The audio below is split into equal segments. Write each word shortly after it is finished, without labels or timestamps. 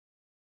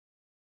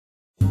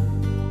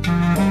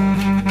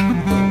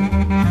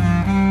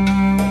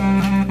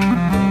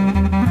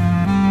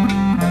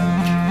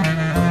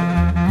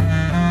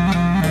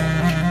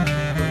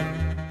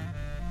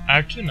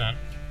Ertunan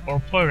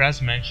or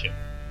Poyraz mansion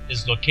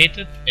is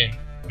located in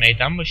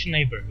Meydanbaşı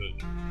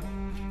neighborhood.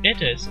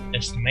 It is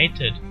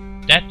estimated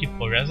that the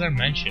Poyraz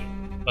mansion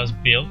was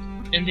built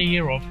in the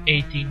year of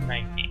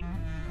 1890.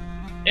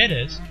 It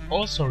is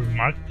also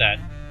remarked that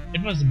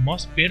it was the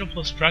most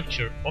beautiful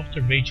structure of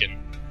the region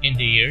in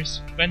the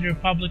years when the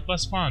republic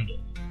was founded.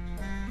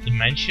 The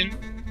mansion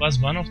was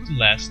one of the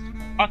last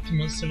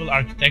Ottoman civil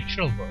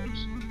architectural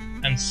works,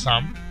 and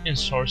some in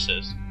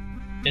sources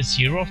its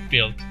year of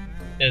build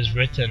is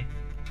written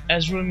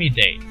as Rumi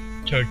date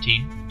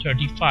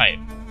 1335,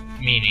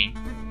 meaning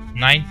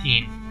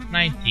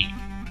 1919.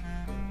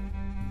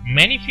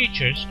 Many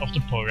features of the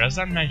Poyraz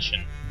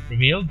mansion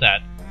reveal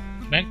that,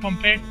 when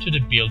compared to the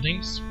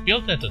buildings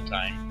built at the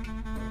time,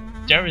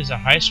 there is a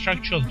high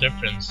structural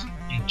difference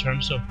in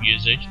terms of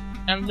usage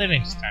and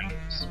living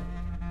standards.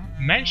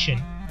 The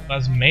mansion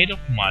was made of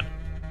mud,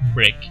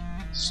 brick,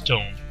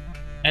 stone,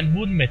 and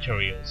wood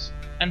materials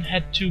and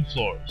had 2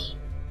 floors.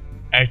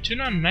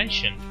 Ertunan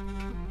mansion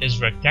is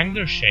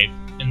rectangular shaped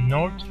in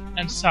north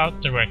and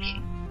south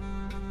direction.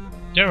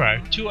 There are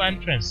 2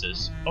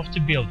 entrances of the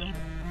building,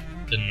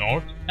 the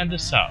north and the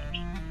south.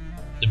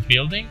 The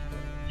building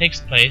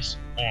takes place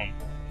on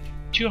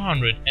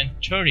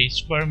 230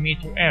 square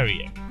meter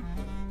area.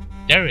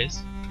 There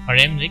is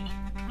haremlik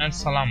and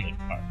salamlik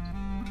part,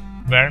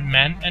 where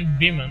men and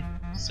women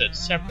sit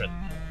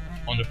separately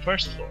on the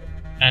first floor,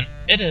 and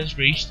it is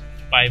reached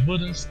by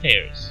wooden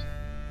stairs.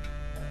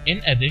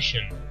 In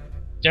addition,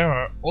 there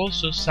are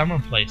also summer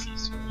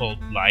places called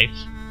life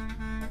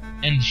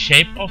in the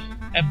shape of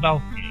a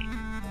balcony.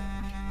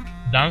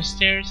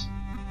 Downstairs,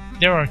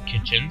 there are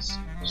kitchens,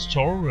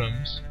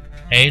 storerooms,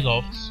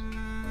 haylofts,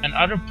 and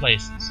other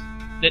places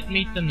that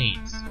meet the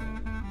needs.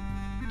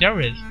 There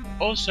is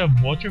also a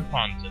water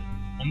fountain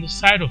on the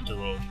side of the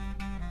road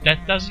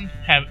that doesn't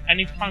have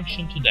any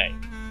function today.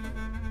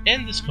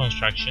 In this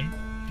construction,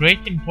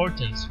 great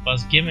importance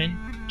was given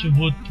to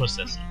wood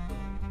processing.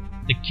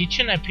 The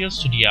kitchen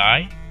appeals to the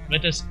eye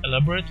with its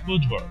elaborate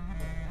woodwork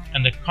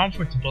and the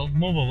comfortable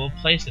movable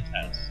place it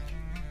has.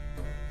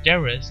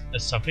 There is a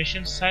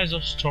sufficient size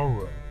of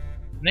storeroom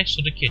next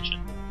to the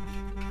kitchen.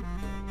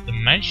 The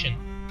mansion,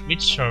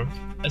 which served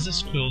as a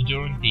school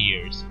during the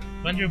years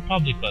when the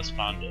republic was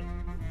founded,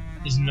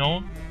 is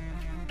known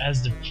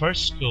as the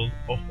first school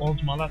of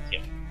Old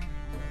Malatya.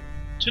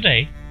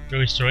 Today, the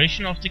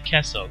restoration of the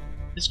castle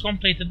is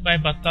completed by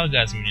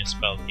Battalgazi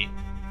Municipality,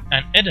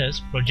 and it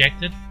is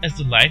projected as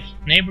the Life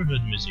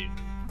Neighborhood Museum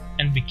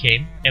and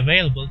became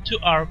available to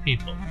our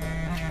people.